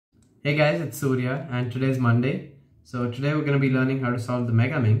Hey guys, it's Surya and today is Monday. So today we're going to be learning how to solve the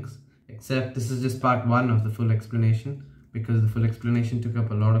Megaminx, except this is just part 1 of the full explanation because the full explanation took up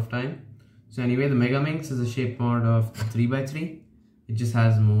a lot of time. So anyway, the Megaminx is a shape mod of 3x3. It just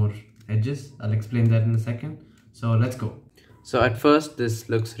has more edges. I'll explain that in a second. So let's go. So at first this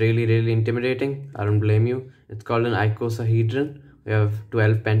looks really intimidating. I don't blame you. It's called an icosahedron. We have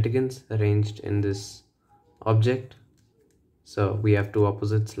 12 pentagons arranged in this object. So we have two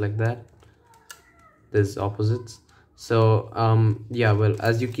opposites like that. There's opposites. So yeah, well,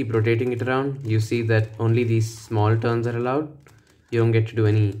 as you keep rotating it around, you see that only these small turns are allowed. You don't get to do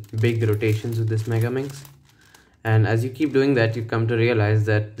any big rotations with this Megaminx. And as you keep doing that, you come to realize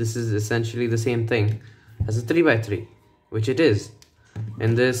that this is essentially the same thing as a 3x3, which it is.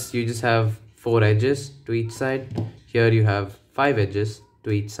 In this, you just have 4 edges to each side. Here you have 5 edges to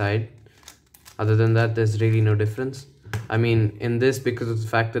each side. Other than that, there's really no difference. I mean, in this, because of the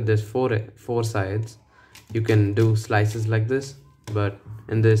fact that there's four sides, you can do slices like this, but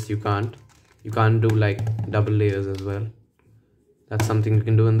in this you can't. You can't do like double layers as well. That's something you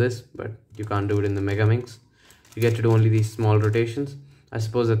can do in this, but you can't do it in the Megaminx. You get to do only these small rotations. I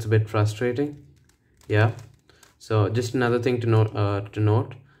suppose that's a bit frustrating. Yeah. So just another thing to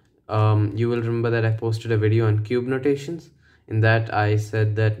note. You will remember that I posted a video on cube notations. In that I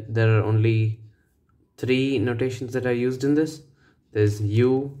said that there are only 3 notations that are used in this. There's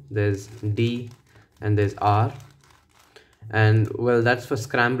U, there's D, and there's R. And well, that's for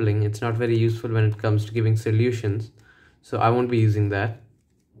scrambling. It's not very useful when it comes to giving solutions. So I won't be using that.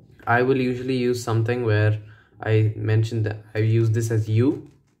 I will usually use something where I mentioned that I use this as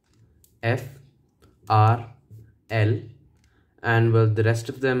U, F, R, L, and well, the rest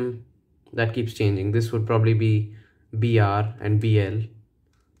of them, that keeps changing. This would probably be BR and BL,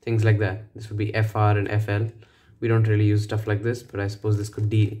 things like that. This would be FR and FL. We don't really use stuff like this, but I suppose this could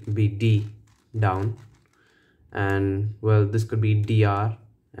be D down, and well, this could be DR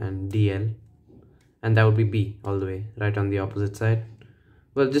and DL, and that would be B all the way right on the opposite side.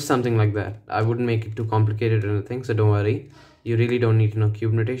 Well, just something like that. I wouldn't make it too complicated or anything, so don't worry. You really don't need to know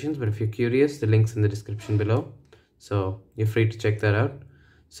cube notations, but if you're curious, the link's in the description below, so you're free to check that out.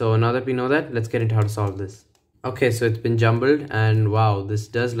 So now that we know that, let's get into how to solve this. Okay, so it's been jumbled, and wow, this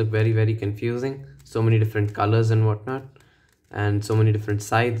does look very confusing. So many different colors and whatnot, and so many different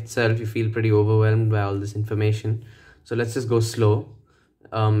sides itself. You feel pretty overwhelmed by all this information. So let's just go slow.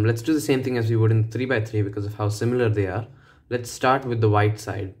 Let's do the same thing as we would in 3x3 because of how similar they are. Let's start with the white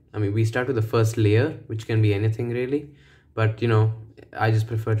side. I mean, we start with the first layer, which can be anything really, but you know, I just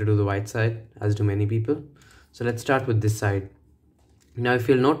prefer to do the white side, as do many people. So let's start with this side. Now, if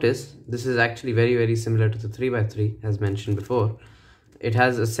you'll notice, this is actually very similar to the 3x3 as mentioned before. It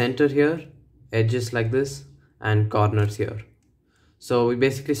has a center here, edges like this, and corners here. So we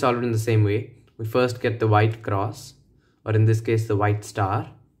basically solve it in the same way. We first get the white cross, or in this case the white star,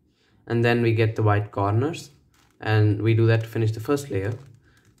 and then we get the white corners, and we do that to finish the first layer,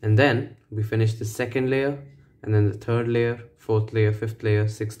 and then we finish the second layer, and then the third layer, fourth layer, fifth layer,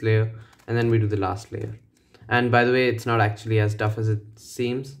 sixth layer, and then we do the last layer. And by the way, it's not actually as tough as it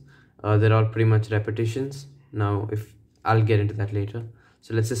seems. They're all pretty much repetitions. Now, I'll get into that later.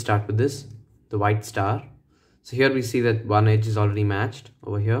 So let's just start with this, the white star. So here we see that one edge is already matched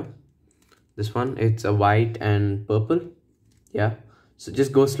over here. This one, it's a white and purple. Yeah. So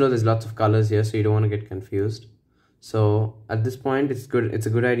just go slow. There's lots of colors here, so you don't want to get confused. So at this point, it's a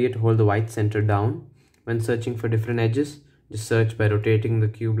good idea to hold the white center down when searching for different edges. Just search by rotating the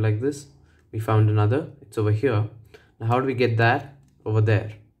cube like this. We found another, it's over here. Now how do we get that over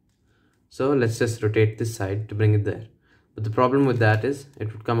there? So let's just rotate this side to bring it there. But the problem with that is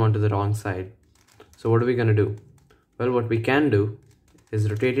it would come onto the wrong side. So what are we going to do? Well, what we can do is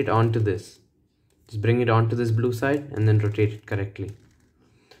rotate it onto this. Just bring it onto this blue side and then rotate it correctly.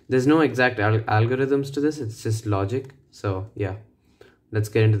 There's no exact algorithms to this, it's just logic. So yeah, let's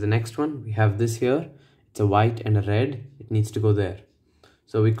get into the next one. We have this here. It's a white and a red. It needs to go there.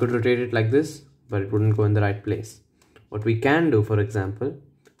 So we could rotate it like this, but it wouldn't go in the right place. What we can do, for example,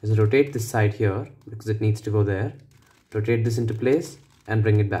 is rotate this side here because it needs to go there. Rotate this into place and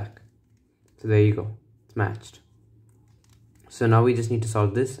bring it back. So there you go, it's matched. So now we just need to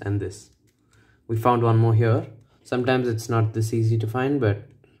solve this and this. We found one more here. Sometimes it's not this easy to find, but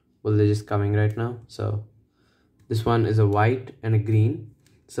well, they're just coming right now. So this one is a white and a green.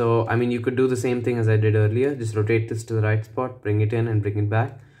 So, I mean, you could do the same thing as I did earlier. Just rotate this to the right spot, bring it in and bring it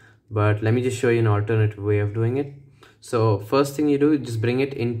back. But let me just show you an alternative way of doing it. So first thing you do is just bring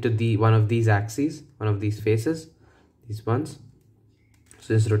it into one of these axes, one of these faces, these ones.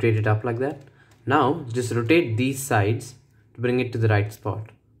 So just rotate it up like that. Now just rotate these sides to bring it to the right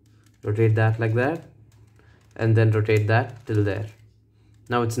spot. rotate that like that, and then rotate that till there.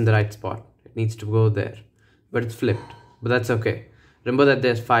 Now it's in the right spot. It needs to go there, but it's flipped, but that's okay. Remember that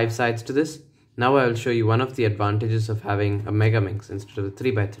there's 5 sides to this. Now I will show you one of the advantages of having a Megaminx instead of a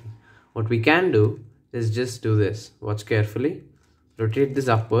 3x3. What we can do is just do this. Watch carefully. Rotate this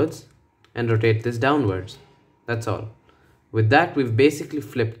upwards and rotate this downwards. That's all. With that, we've basically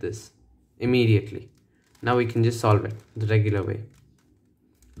flipped this immediately. Now we can just solve it the regular way.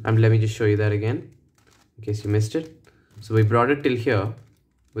 Let me just show you that again in case you missed it. So we brought it till here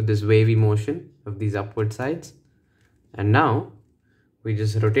with this wavy motion of these upward sides. And now we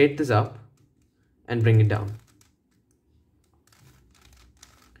just rotate this up and bring it down.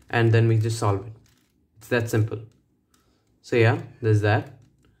 And then we just solve it. It's that simple. So yeah, there's that.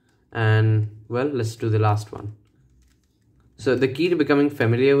 And well, let's do the last one. So the key to becoming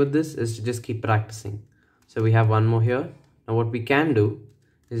familiar with this is to just keep practicing. So we have one more here. Now what we can do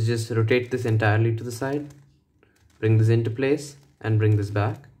is just rotate this entirely to the side, bring this into place and bring this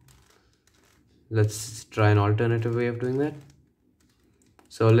back. Let's try an alternative way of doing that.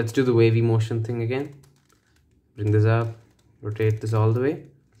 So let's do the wavy motion thing again. Bring this up, rotate this all the way.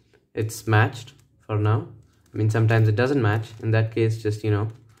 It's matched for now. I mean, sometimes it doesn't match. In that case, just,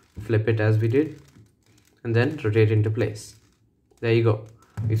 flip it as we did and then rotate into place. There you go.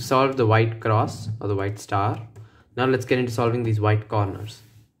 We've solved the white cross or the white star. Now let's get into solving these white corners.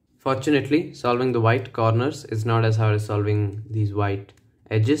 Fortunately, solving the white corners is not as hard as solving these white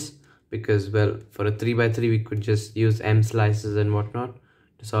edges because, well, for a 3x3 we could just use M slices and whatnot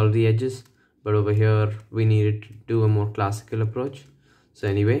to solve the edges. But over here we needed to do a more classical approach. So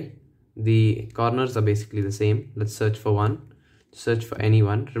anyway, the corners are basically the same. Let's search for one. Search for any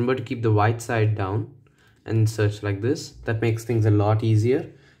one. Remember to keep the white side down and search like this. That makes things a lot easier.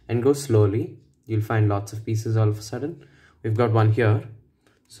 And go slowly. You'll find lots of pieces all of a sudden. We've got one here.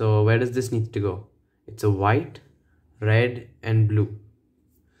 So where does this need to go? It's a white, red and blue.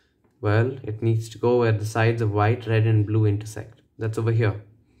 Well, it needs to go where the sides of white, red and blue intersect. That's over here.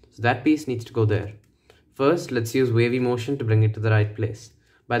 So that piece needs to go there. First, let's use wavy motion to bring it to the right place.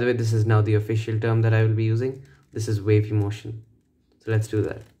 By the way, this is now the official term that I will be using. This is wavy motion. So let's do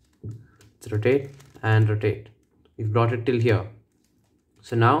that. Let's rotate and rotate. We've brought it till here.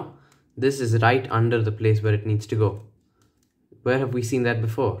 So now this is right under the place where it needs to go. Where have we seen that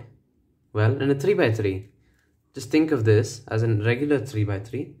before? Well, in a 3x3. Just think of this as a regular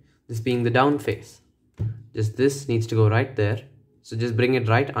 3x3. This being the down face. Just this needs to go right there. So just bring it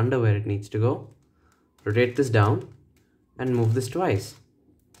right under where it needs to go. Rotate this down and move this twice.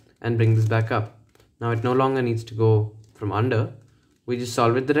 And bring this back up. Now it no longer needs to go from under. We just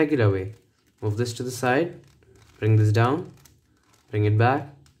solve it the regular way. Move this to the side. Bring this down. Bring it back.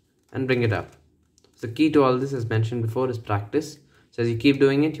 And bring it up. So the key to all this, as mentioned before, is practice. So as you keep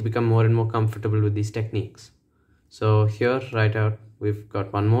doing it, you become more and more comfortable with these techniques. So here, right out, we've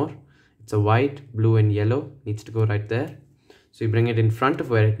got one more. It's a white, blue and yellow. Needs to go right there. So you bring it in front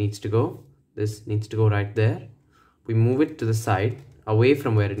of where it needs to go. This needs to go right there. We move it to the side, away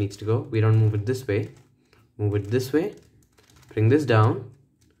from where it needs to go. We don't move it this way. Move it this way. Bring this down.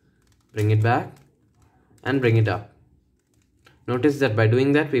 Bring it back. And bring it up. Notice that by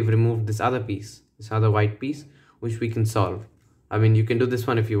doing that, we've removed this other piece. This other white piece, which we can solve. I mean, you can do this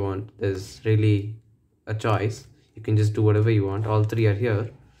one if you want. There's really a choice. You can just do whatever you want. All three are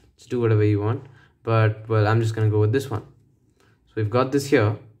here. Just do whatever you want. But, well, I'm just going to go with this one. So we've got this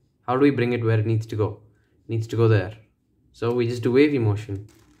here. How do we bring it where it needs to go? It needs to go there. So we just do wavy motion.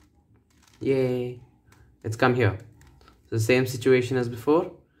 Yay. It's come here. So the same situation as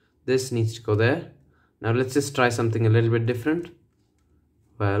before. This needs to go there. Now let's just try something a little bit different.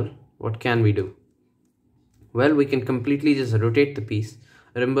 Well, what can we do? Well, we can completely just rotate the piece.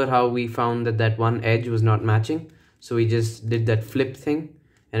 Remember how we found that that one edge was not matching? So we just did that flip thing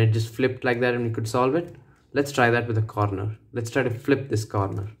and it just flipped like that and we could solve it. Let's try that with a corner. Let's try to flip this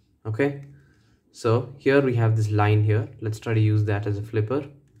corner. Okay. So here we have this line here. Let's try to use that as a flipper.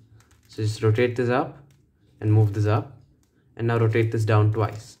 So just rotate this up and move this up. And now rotate this down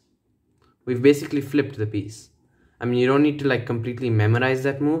twice. We've basically flipped the piece. I mean, you don't need to like completely memorize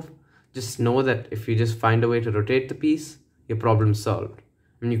that move. Just know that if you just find a way to rotate the piece, your problem's solved.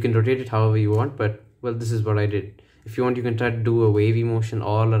 I mean, you can rotate it however you want, but well, this is what I did. If you want, you can try to do a wavy motion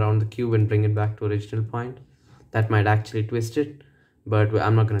all around the cube and bring it back to original point. That might actually twist it, but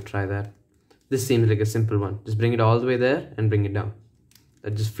I'm not going to try that. This seems like a simple one. Just bring it all the way there and bring it down.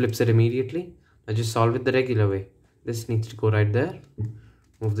 That just flips it immediately. Now just solve it the regular way. This needs to go right there.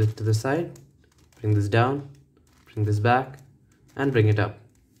 Move this to the side. Bring this down. Bring this back. And bring it up.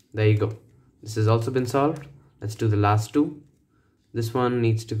 There you go. This has also been solved. Let's do the last two. This one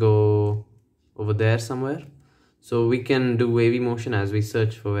needs to go over there somewhere. So we can do wavy motion as we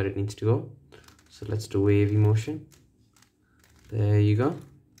search for where it needs to go. So let's do wavy motion. There you go.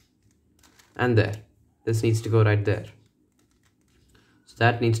 And there. This needs to go right there. So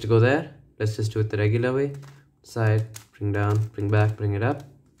that needs to go there. Let's just do it the regular way. Side, bring down, bring back, bring it up.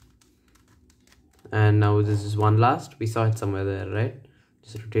 And now this is one last. We saw it somewhere there, right?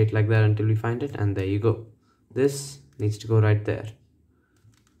 Just rotate like that until we find it, and there you go. This needs to go right there.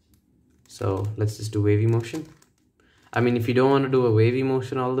 So let's just do wavy motion. I mean, if you don't want to do a wavy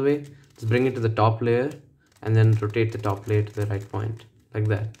motion all the way, just bring it to the top layer and then rotate the top layer to the right point, like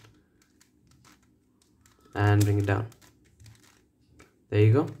that. And bring it down. There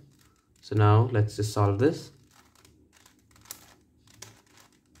you go. So now let's just solve this.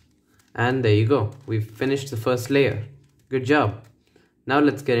 And there you go. We've finished the first layer. Good job. Now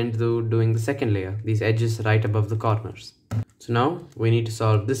let's get into doing the second layer, these edges right above the corners. So now we need to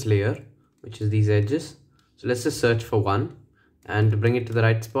solve this layer, which is these edges. So let's just search for one, and to bring it to the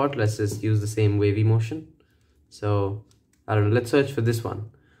right spot, let's just use the same wavy motion. So I don't know, let's search for this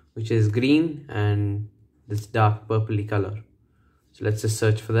one, which is green and this dark purpley color. So let's just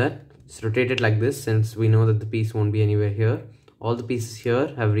search for that. Just rotate it like this, since we know that the piece won't be anywhere here. All the pieces here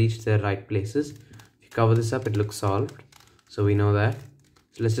have reached their right places. If you cover this up, it looks solved. So we know that.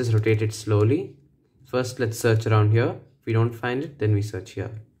 So let's just rotate it slowly. First, let's search around here. If we don't find it, then we search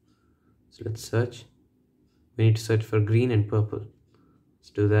here. So let's search. We need to search for green and purple. Let's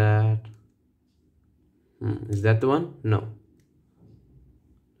do that. Is that the one? No.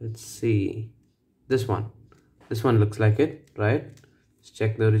 Let's see. This one. This one looks like it, right? Let's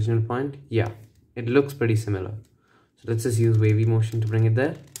check the original point. Yeah, it looks pretty similar. So let's just use wavy motion to bring it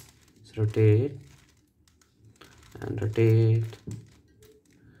there. So rotate. And rotate.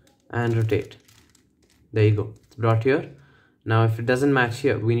 And rotate. There you go. It's brought here. Now if it doesn't match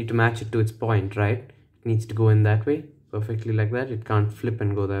here, we need to match it to its point, right? It needs to go in that way, perfectly like that. It can't flip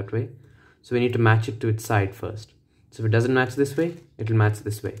and go that way. So we need to match it to its side first. So if it doesn't match this way, it'll match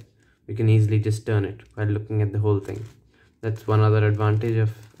this way. We can easily just turn it while looking at the whole thing. That's one other advantage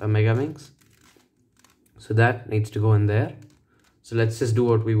of a Megaminx. So that needs to go in there. So let's just do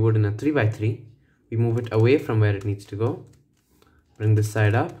what we would in a 3x3. We move it away from where it needs to go. Bring this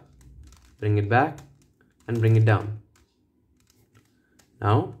side up, bring it back, and bring it down.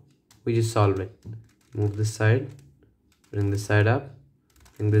 Now we just solve it. Move this side, bring this side up,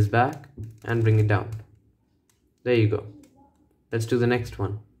 bring this back, and bring it down. There you go. Let's do the next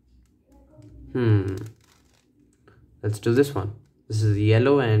one. Let's do this one. This is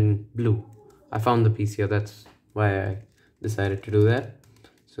yellow and blue. I found the piece here, that's why I decided to do that.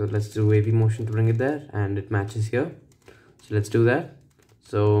 So let's do wavy motion to bring it there, and it matches here. So let's do that.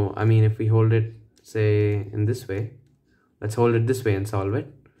 So I mean, if we hold it, say in this way, let's hold it this way and solve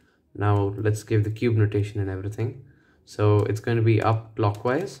it. Now let's give the cube notation and everything. So it's going to be up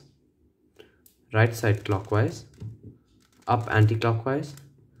clockwise, right side clockwise, up anti-clockwise,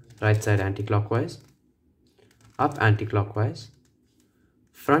 right side anti-clockwise, up anti-clockwise,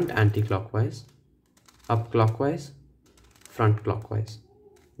 front anti-clockwise, up clockwise, front clockwise.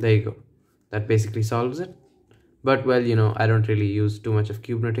 There you go. That basically solves it. But well, you know, I don't really use too much of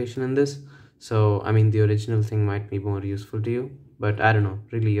cube notation in this. So, I mean, the original thing might be more useful to you, but I don't know,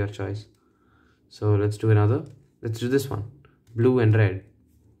 really your choice. So let's do another. Let's do this one, blue and red.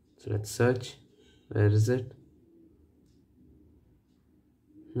 So let's search. Where is it?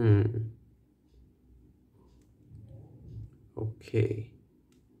 Okay.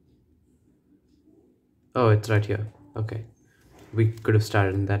 Oh, it's right here. Okay. We could have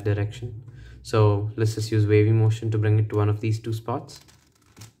started in that direction. So let's just use wavy motion to bring it to one of these two spots.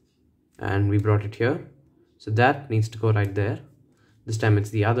 And we brought it here. So that needs to go right there. This time it's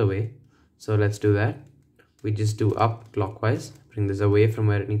the other way. So let's do that. We just do up clockwise. Bring this away from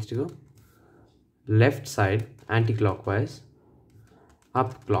where it needs to go. Left side anti-clockwise.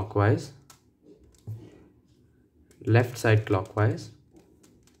 Up clockwise. Left side clockwise.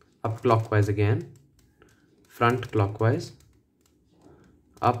 Up clockwise again. Front clockwise.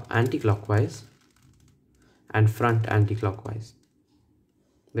 Up anti-clockwise. And front anti-clockwise.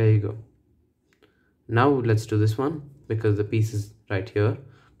 There you go. Now let's do this one, because the piece is right here,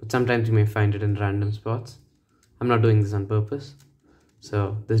 but sometimes you may find it in random spots. I'm not doing this on purpose.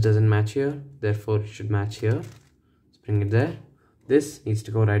 So this doesn't match here, therefore it should match here. Let's bring it there. This needs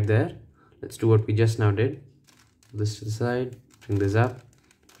to go right there. Let's do what we just now did. This to the side, bring this up,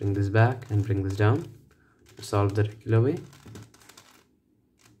 bring this back, and bring this down. Solve the regular way.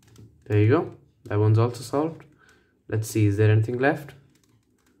 There you go. That one's also solved. Let's see, is there anything left?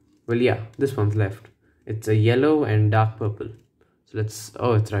 Well, yeah, this one's left. It's a yellow and dark purple. So let's,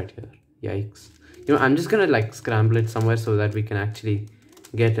 oh, it's right here. Yikes. You know, I'm just gonna like scramble it somewhere so that we can actually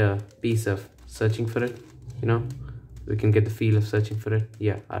get a piece of searching for it. You know, we can get the feel of searching for it.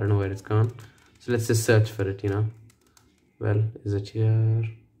 Yeah, I don't know where it's gone. So let's just search for it, you know. Well, is it here?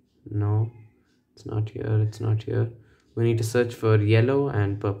 No, it's not here. It's not here. We need to search for yellow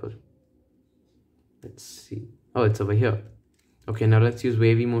and purple. Let's see. Oh, it's over here. Okay, now let's use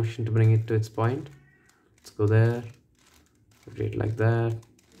wavy motion to bring it to its point. Let's go there. Rotate like that.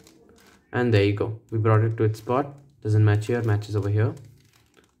 And there you go. We brought it to its spot. Doesn't match here, matches over here.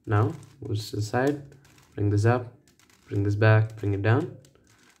 Now, move to the side. Bring this up. Bring this back. Bring it down.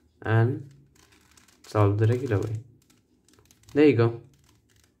 And solve the regular way. There you go.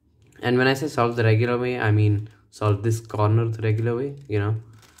 And when I say solve the regular way, I mean solve this corner the regular way. You know,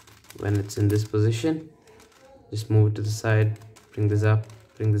 when it's in this position, just move it to the side. Bring this up.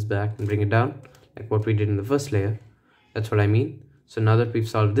 Bring this back. And bring it down. Like what we did in the first layer. That's what I mean. So now that we've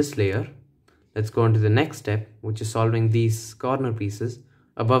solved this layer, let's go on to the next step, which is solving these corner pieces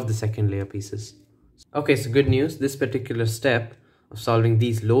above the second layer pieces. Okay, so good news. This particular step of solving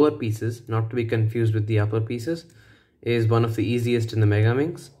these lower pieces, not to be confused with the upper pieces, is one of the easiest in the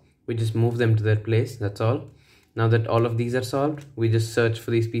Megaminx. We just move them to their place, that's all. Now that all of these are solved, we just search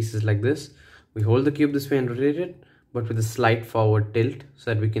for these pieces like this. We hold the cube this way and rotate it, but with a slight forward tilt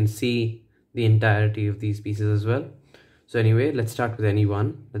so that we can see the entirety of these pieces as well. So anyway, let's start with any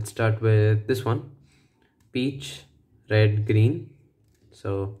one. Let's start with this one. Peach, red, green.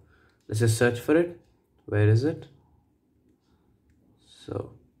 So let's just search for it. Where is it?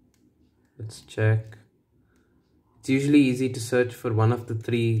 So let's check. It's usually easy to search for one of the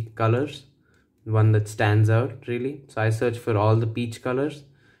three colors, one that stands out really. So I search for all the peach colors,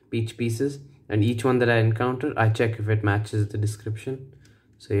 peach pieces, and each one that I encounter, I check if it matches the description.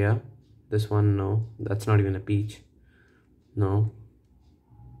 So yeah, this one, no, that's not even a peach. No,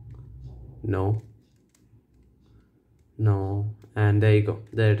 no, no, and there you go.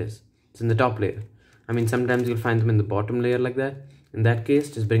 There it is. It's in the top layer. I mean, sometimes you'll find them in the bottom layer like that. In that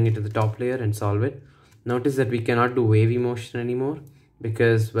case, just bring it to the top layer and solve it. Notice that we cannot do wavy motion anymore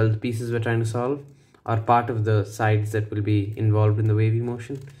because, well, the pieces we're trying to solve are part of the sides that will be involved in the wavy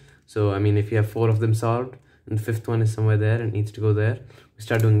motion. So, I mean, if you have 4 of them solved and the 5th one is somewhere there and needs to go there, we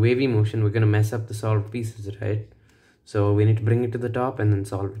start doing wavy motion, we're going to mess up the solved pieces, right? So we need to bring it to the top and then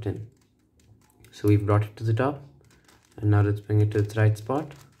solve it in. So we've brought it to the top, and now let's bring it to its right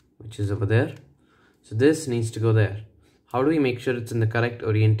spot, which is over there. So this needs to go there. How do we make sure it's in the correct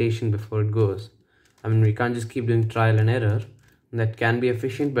orientation before it goes? I mean, we can't just keep doing trial and error. That can be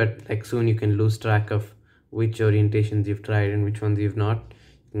efficient, but like soon you can lose track of which orientations you've tried and which ones you've not.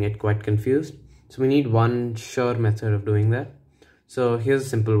 You can get quite confused. So we need one sure method of doing that. So here's a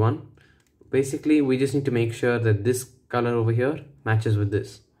simple one. Basically, we just need to make sure that this color over here matches with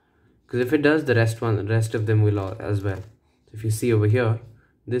this. Because if it does, the rest of them will as well. So if you see over here,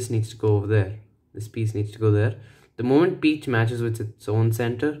 this needs to go over there. This piece needs to go there. The moment peach matches with its own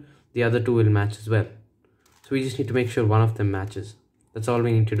center, the other two will match as well. So we just need to make sure one of them matches. That's all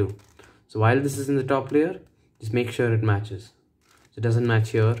we need to do. So while this is in the top layer, just make sure it matches. So it doesn't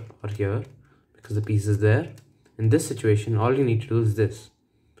match here or here because the piece is there. In this situation, all you need to do is this.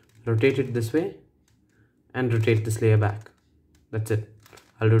 Rotate it this way and rotate this layer back. That's it.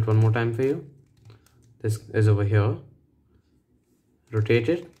 I'll do it one more time for you. This is over here. Rotate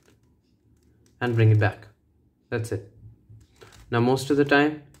it and bring it back. That's it. Now most of the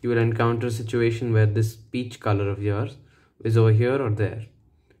time you will encounter a situation where this peach color of yours is over here or there.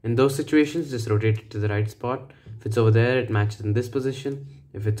 In those situations, just rotate it to the right spot. If it's over there, it matches in this position.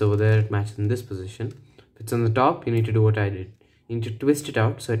 If it's over there, it matches in this position. If it's on the top, you need to do what I did. You need to twist it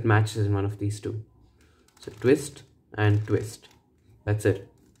out so it matches in one of these two. So twist and twist. That's it.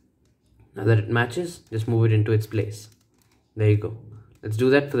 Now that it matches, just move it into its place. There you go. Let's do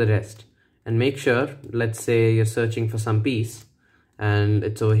that for the rest. And make sure, let's say you're searching for some piece and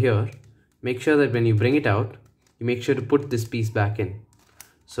it's over here. Make sure that when you bring it out, you make sure to put this piece back in.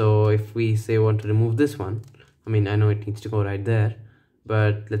 So if we say want to remove this one, I mean, I know it needs to go right there,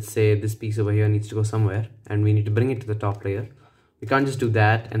 but let's say this piece over here needs to go somewhere and we need to bring it to the top layer. We can't just do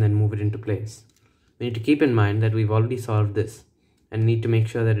that and then move it into place. We need to keep in mind that we've already solved this and need to make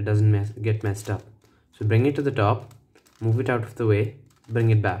sure that it doesn't get messed up. So bring it to the top, move it out of the way,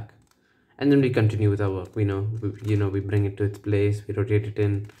 bring it back. And then we continue with our work. We bring it to its place, we rotate it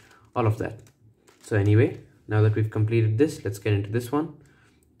in, all of that. So anyway, now that we've completed this, let's get into this one.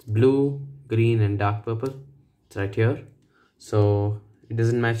 It's blue, green, and dark purple. It's right here. So it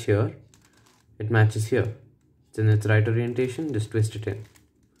doesn't match here, it matches here. It's in its right orientation, just twist it in.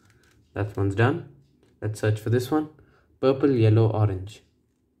 That one's done. Let's search for this one. purple, yellow, orange.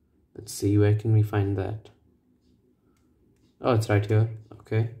 Let's see, where can we find that? Oh, it's right here.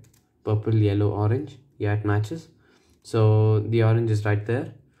 Okay, purple, yellow, orange. Yeah, it matches. So the orange is right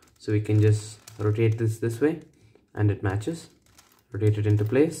there. So we can just rotate this way and it matches. Rotate it into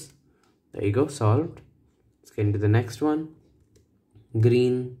place. There you go, solved. Let's get into the next one.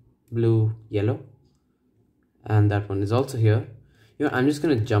 Green, blue, yellow. And that one is also here. I'm just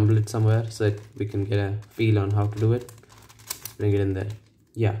going to jumble it somewhere so that we can get a feel on how to do it. Bring it in there.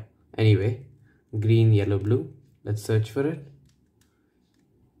 Yeah, anyway, green, yellow, blue. Let's search for it.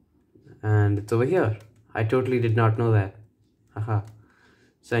 And it's over here. I totally did not know that. Haha.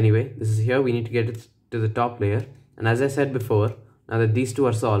 So anyway, this is here. We need to get it to the top layer. And as I said before, now that these two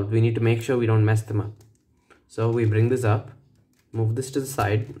are solved, we need to make sure we don't mess them up. So we bring this up, move this to the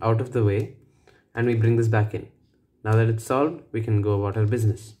side, out of the way, and we bring this back in. Now that it's solved, we can go about our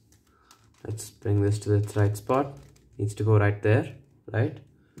business. Let's bring this to its right spot. Needs to go right there, right?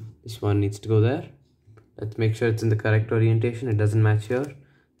 This one needs to go there. Let's make sure it's in the correct orientation. It doesn't match here,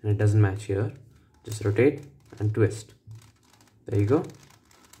 and it doesn't match here. Just rotate and twist. There you go.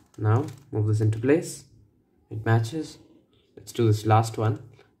 Now move this into place. It matches. Let's do this last one.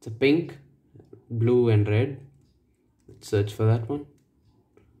 It's a pink, blue, and red. Let's search for that one.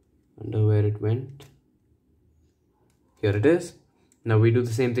 Wonder where it went. Here it is. Now we do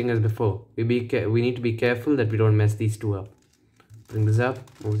the same thing as before. We need to be careful that we don't mess these two up. Bring this up,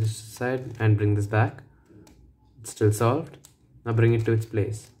 move this to the side, and bring this back. It's still solved. Now bring it to its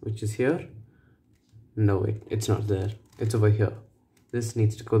place, which is here. No, wait, it's not there. It's over here. This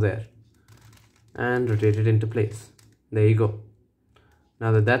needs to go there. And rotate it into place. There you go.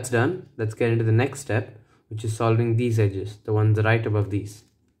 Now that that's done, let's get into the next step, which is solving these edges, the ones right above these.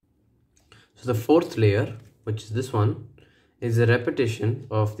 So the fourth layer, which is this one, is a repetition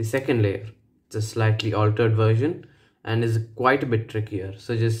of the second layer. It's a slightly altered version and is quite a bit trickier.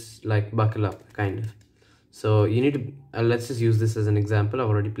 So just like buckle up, kind of. So you need to, let's just use this as an example. I've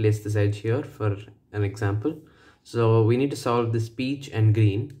already placed this edge here for an example. So we need to solve this peach and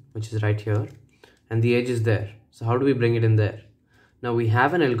green, which is right here. And the edge is there. So how do we bring it in there? Now we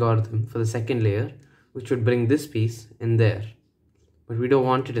have an algorithm for the second layer, which would bring this piece in there. But we don't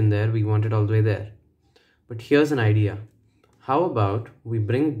want it in there, we want it all the way there. But here's an idea. How about we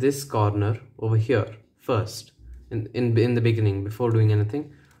bring this corner over here first, in the beginning, before doing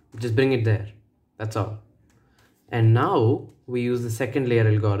anything. Just bring it there, that's all. And now we use the second layer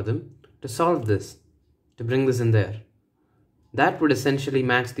algorithm to solve this, to bring this in there. That would essentially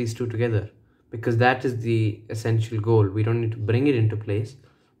match these two together, because that is the essential goal. We don't need to bring it into place,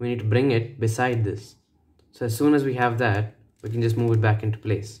 we need to bring it beside this. So as soon as we have that, we can just move it back into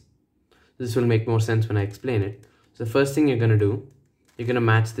place. This will make more sense when I explain it. So the first thing you're going to do, you're going to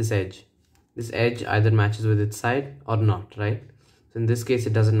match this edge. This edge either matches with its side or not, right? So in this case,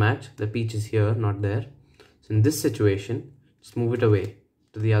 it doesn't match. The peach is here, not there. So in this situation, just move it away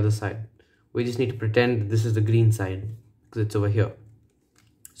to the other side. We just need to pretend that this is the green side because it's over here.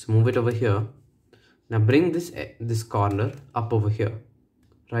 So move it over here. Now bring this corner up over here,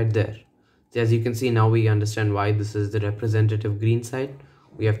 right there. So as you can see, now we understand why this is the representative green side.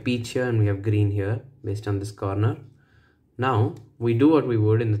 We have peach here and we have green here based on this corner. Now we do what we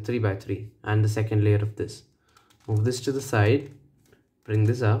would in the 3x3 and the second layer of this. Move this to the side, bring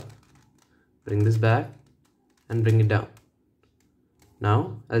this up, bring this back, and bring it down.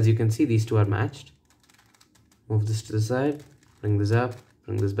 Now, as you can see, these two are matched. Move this to the side, bring this up,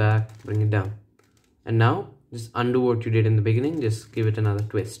 bring this back, bring it down. And now, just undo what you did in the beginning, just give it another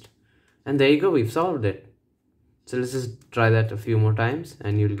twist. And there you go, we've solved it. So let's just try that a few more times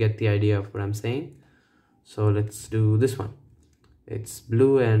and you'll get the idea of what I'm saying. So let's do this one. It's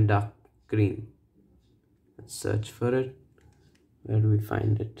blue and dark green. Let's search for it. Where do we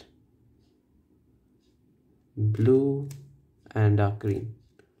find it? Blue and dark green.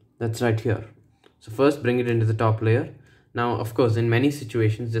 That's right here. So first bring it into the top layer. Now, of course, in many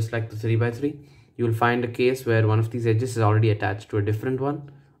situations, just like the 3x3, you will find a case where one of these edges is already attached to a different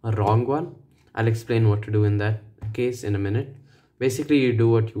one, a wrong one. I'll explain what to do in that case in a minute. Basically, you do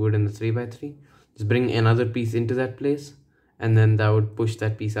what you would in the 3x3. Just bring another piece into that place, and then that would push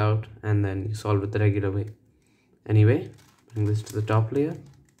that piece out, and then you solve it the regular way. Anyway, bring this to the top layer.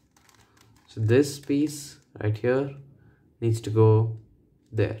 So this piece right here needs to go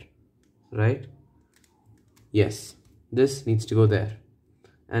there, right? Yes, this needs to go there.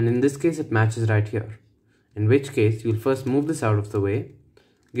 And in this case, it matches right here. In which case, you'll first move this out of the way,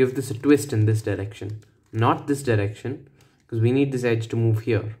 give this a twist in this direction, not this direction, because we need this edge to move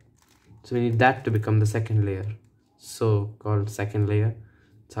here. So we need that to become the second layer, so called second layer.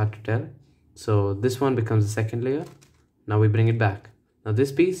 It's hard to tell. So this one becomes the second layer. Now we bring it back. Now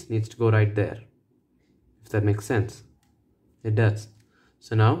this piece needs to go right there, if that makes sense. It does.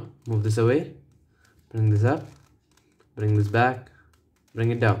 So now move this away, bring this up, bring this back,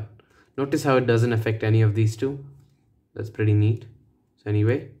 bring it down. Notice how it doesn't affect any of these two. That's pretty neat. So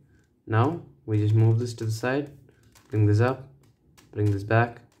anyway, now we just move this to the side, bring this up, bring this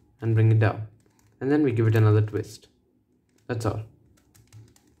back, and bring it down. And then we give it another twist. That's all.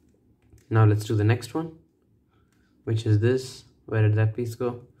 Now let's do the next one, which is this. Where did that piece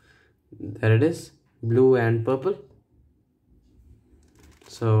go? There it is, blue and purple.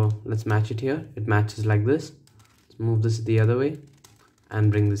 So let's match it here. It matches like this. Let's move this the other way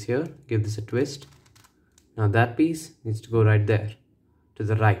and bring this here, give this a twist. Now that piece needs to go right there, to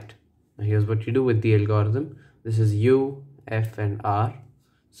the right. Now here's what you do with the algorithm. This is U, F, and R.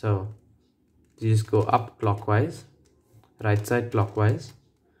 So you just go up clockwise, right side clockwise,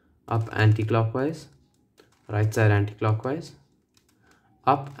 up anti-clockwise, right side anti-clockwise,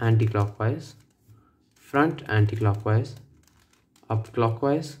 up anti-clockwise, front anti-clockwise, up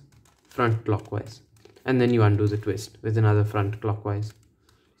clockwise, front clockwise, and then you undo the twist with another front clockwise.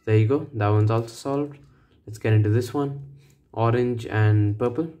 There you go, that one's also solved. Let's get into this one, orange and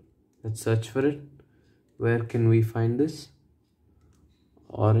purple. Let's search for it. Where can we find this?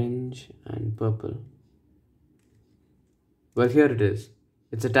 Orange and purple. Well, here it is.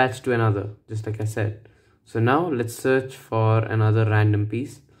 It's attached to another, just like I said. So now let's search for another random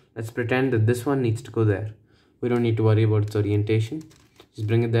piece. Let's pretend that this one needs to go there. We don't need to worry about its orientation. Just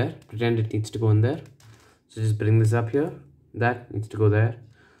bring it there. Pretend it needs to go in there. So just bring this up here. That needs to go there.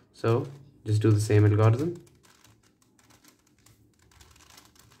 So just do the same algorithm.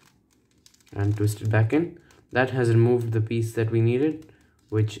 And twist it back in. That has removed the piece that we needed,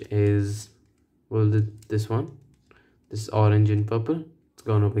 which is, well, this one. This orange and purple. It's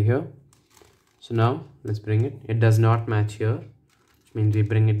gone over here. So now let's bring it. It does not match here, which means we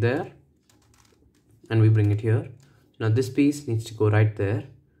bring it there and we bring it here. Now this piece needs to go right there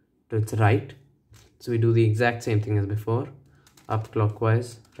to its right. So we do the exact same thing as before. Up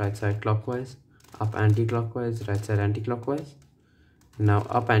clockwise, right side clockwise, up anti-clockwise, right side anti-clockwise. Now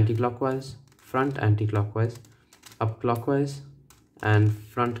up anti-clockwise, front anti-clockwise, up clockwise, and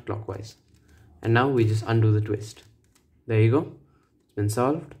front clockwise. And now we just undo the twist. There you go. It's been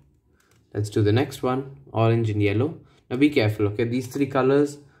solved. Let's do the next one, orange and yellow. Now be careful, okay? These three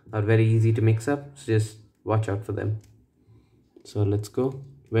colors are very easy to mix up, so just watch out for them. So let's go.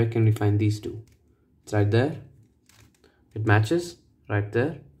 Where can we find these two? It's right there. It matches right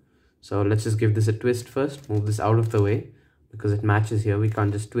there. So let's just give this a twist first. Move this out of the way because it matches here. We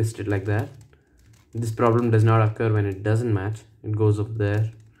can't just twist it like that. This problem does not occur when it doesn't match. It goes over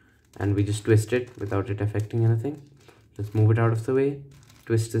there and we just twist it without it affecting anything. Let's move it out of the way.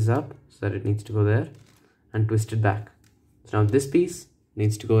 Twist this up so that it needs to go there and twist it back. So now this piece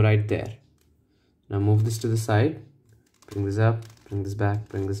needs to go right there. Now move this to the side, bring this up, bring this back,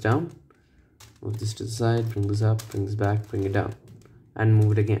 bring this down. Move this to the side, bring this up, bring this back, bring it down, and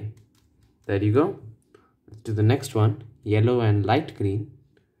move it again. There you go. Let's do the next one, yellow and light green.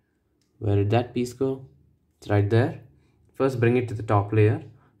 Where did that piece go? It's right there. First bring it to the top layer.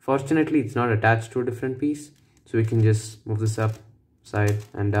 Fortunately, it's not attached to a different piece, so we can just move this up, side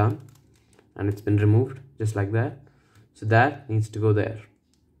and down, and it's been removed just like that. So that needs to go there.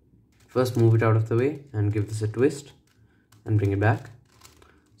 First move it out of the way and give this a twist and bring it back.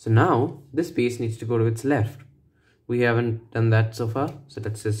 So now this piece needs to go to its left. We haven't done that so far, so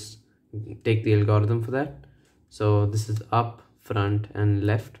let's just take the algorithm for that. So this is up, front and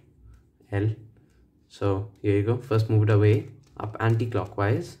left, L. So here you go. First move it away, up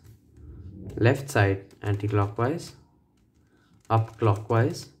anti-clockwise, left side anti-clockwise, up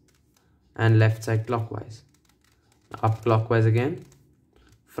clockwise, and left side clockwise. Up clockwise again,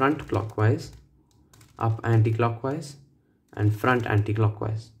 front clockwise, up anti-clockwise, and front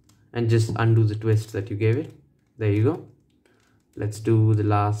anti-clockwise, and just undo the twist that you gave it. There you go. Let's do the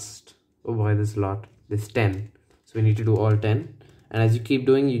last, oh boy, there's a lot. There's 10, so we need to do all 10, and as you keep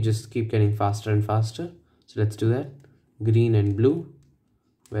doing, you just keep getting faster and faster. So let's do that. Green and blue.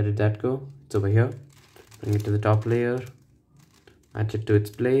 Where did that go? It's over here. Bring it to the top layer, match it to its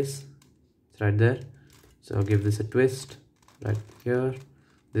place. It's right there. So give this a twist right here.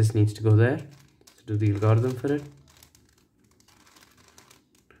 This needs to go there. So do the algorithm for it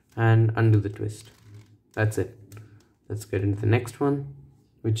and undo the twist. That's it. Let's get into the next one,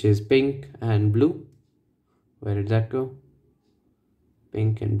 which is pink and blue. Where did that go?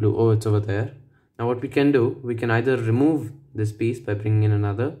 Pink and blue. Oh, it's over there. Now what we can do, we can either remove this piece by bringing in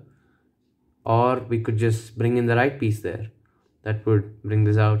another, or we could just bring in the right piece there. That would bring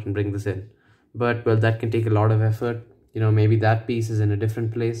this out and bring this in. But well, that can take a lot of effort, maybe that piece is in a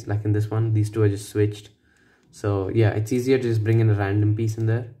different place, like in this one, these two are just switched. So yeah, it's easier to just bring in a random piece in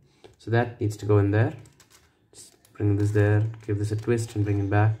there. So that needs to go in there. Just bring this there, give this a twist and bring it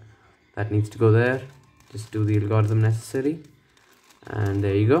back. That needs to go there. Just do the algorithm necessary. And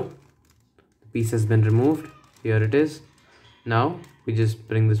there you go. The piece has been removed. Here it is. Now we just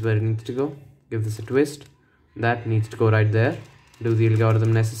bring this where it needs to go. Give this a twist. That needs to go right there. Do the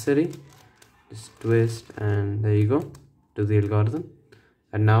algorithm necessary. Just twist and there you go. Do the algorithm.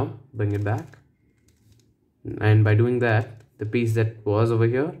 And now bring it back. And by doing that, the piece that was over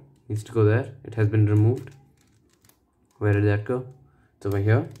here needs to go there. It has been removed. Where did that go? It's over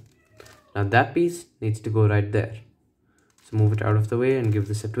here. Now that piece needs to go right there. So move it out of the way and give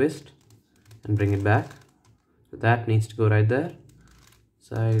this a twist and bring it back. So that needs to go right there.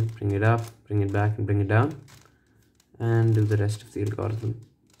 Side, bring it up, bring it back and bring it down. And do the rest of the algorithm.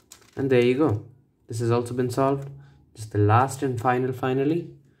 And there you go. This has also been solved. Just the last and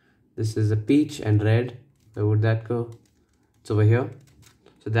finally. This is a peach and red. Where would that go? It's over here.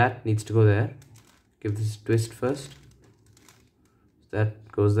 So that needs to go there. Give this a twist first. So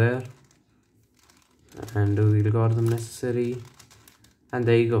that goes there. And do the algorithm necessary. And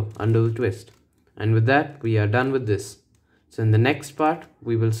there you go. Undo the twist. And with that, we are done with this. So in the next part,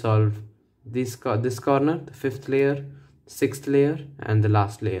 we will solve this corner, the 5th layer, 6th layer, and the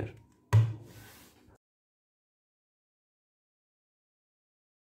last layer.